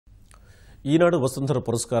ఈనాడు వసుంధర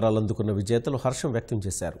పురస్కారాలు అందుకున్న విజేతలు హర్షం వ్యక్తం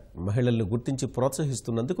చేశారు. మహిళలను గుర్తించి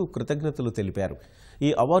ప్రోత్సహిస్తున్నందుకు కృతజ్ఞతలు తెలిపారు.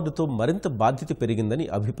 ఈ అవార్డుతో మరింత బాధ్యత పెరిగిందని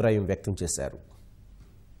అభిప్రాయం వ్యక్తం చేశారు.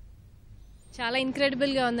 చాలా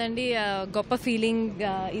ఇంక్రెడిబుల్ గా ఉందండి. గొప్ప ఫీలింగ్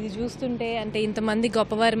ఇది చూస్తుంటే. అంటే ఇంతమంది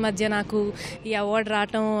గొప్పవారి మధ్య నాకు ఈ అవార్డు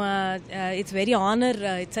రావటం it's very honour.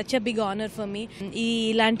 It's such a big honour for me.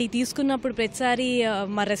 ఇలాంటి తీసుకున్నప్పుడు ప్రతిసారి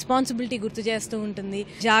మా రెస్పాన్సిబిలిటీ గుర్తు చేస్తూ ఉంటుంది.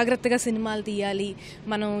 జాగ్రత్తగా సినిమాలు తీయాలి,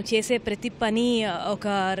 మనం చేసే ప్రతి పని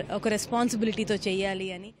ఒక రెస్పాన్సిబిలిటీతో చేయాలి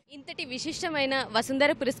అని. ఇంతటి విశిష్టమైన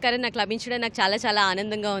వసుంధర పురస్కారం నాకు లభించడం నాకు చాలా చాలా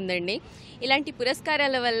ఆనందంగా ఉందండి. ఇలాంటి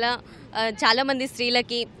పురస్కారాల వల్ల చాలామంది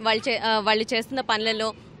స్త్రీలకి వాళ్ళు చేస్తున్న పనులలో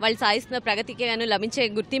వాళ్ళు సాధిస్తున్న ప్రగతికి గాను లభించే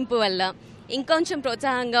గుర్తింపు వల్ల ఇంకొంచెం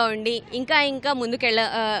ప్రోత్సాహంగా ఉండి ఇంకా ముందుకు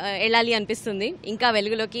వెళ్ళాలి అనిపిస్తుంది. ఇంకా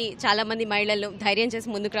వెలుగులోకి చాలామంది మహిళలు ధైర్యం చేసి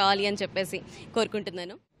ముందుకు రావాలి అని చెప్పేసి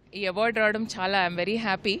కోరుకుంటున్నాను. ఈ అవార్డు రావడం చాలా ఐఎమ్ వెరీ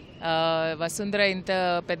హ్యాపీ. వసుంధర ఇంత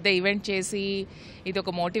పెద్ద ఈవెంట్ చేసి ఇది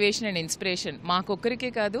ఒక మోటివేషన్ అండ్ ఇన్స్పిరేషన్ మాకొక్కరికే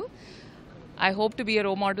కాదు. I hope to be a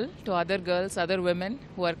role model to other girls, other women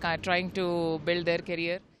who are trying to build their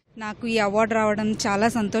career. నాకు ఈ అవార్డు రావడం చాలా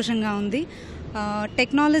సంతోషంగా ఉంది.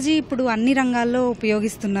 టెక్నాలజీ ఇప్పుడు అన్ని రంగాల్లో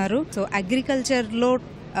ఉపయోగిస్తున్నారు. సో అగ్రికల్చర్లో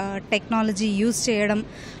టెక్నాలజీ యూజ్ చేయడం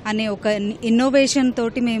అనే ఒక ఇన్నోవేషన్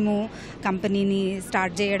తోటి మేము కంపెనీని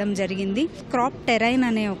స్టార్ట్ చేయడం జరిగింది. క్రాప్ టెరైన్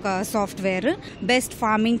అనే ఒక సాఫ్ట్వేర్, బెస్ట్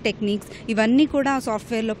ఫార్మింగ్ టెక్నిక్స్ ఇవన్నీ కూడా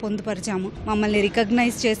సాఫ్ట్వేర్లో పొందుపరిచాము. మమ్మల్ని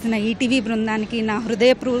రికగ్నైజ్ చేసిన ఈటీవీ బృందానికి నా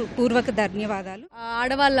హృదయపూర్వక ధన్యవాదాలు.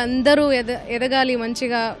 ఆడవాళ్ళందరూ ఎదగాలి,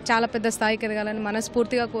 మంచిగా చాలా పెద్ద స్థాయికి ఎదగాలని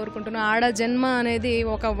మనస్ఫూర్తిగా కోరుకుంటున్నా. ఆడ జన్మ అనేది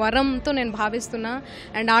ఒక వరంతో నేను భావిస్తున్నా.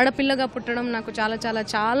 అండ్ ఆడపిల్లగా పుట్టడం నాకు చాలా చాలా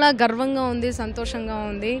చాలా గర్వంగా ఉంది, సంతోషంగా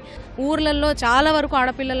ఉంది. ఊర్లలో చాలా వరకు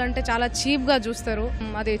ఆడపిల్లలు అంటే చాలా చీప్గా చూస్తారు.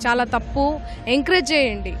 అది చాలా తప్పు. ఎంకరేజ్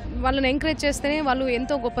చేయండి, వాళ్ళని ఎంకరేజ్ చేస్తేనే వాళ్ళు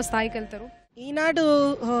ఎంతో గొప్ప స్థాయికి వెళ్తారు. ఈనాడు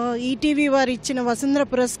ఈటీవీ వారు ఇచ్చిన వసుంధర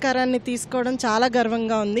పురస్కారాన్ని తీసుకోవడం చాలా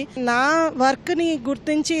గర్వంగా ఉంది. నా వర్క్ ని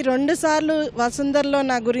గుర్తించి 2 సార్లు వసుంధరలో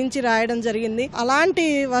నా గురించి రాయడం జరిగింది. అలాంటి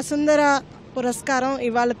వసుంధర పురస్కారం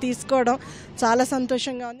ఇవాళ తీసుకోవడం చాలా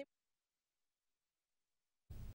సంతోషంగా ఉంది.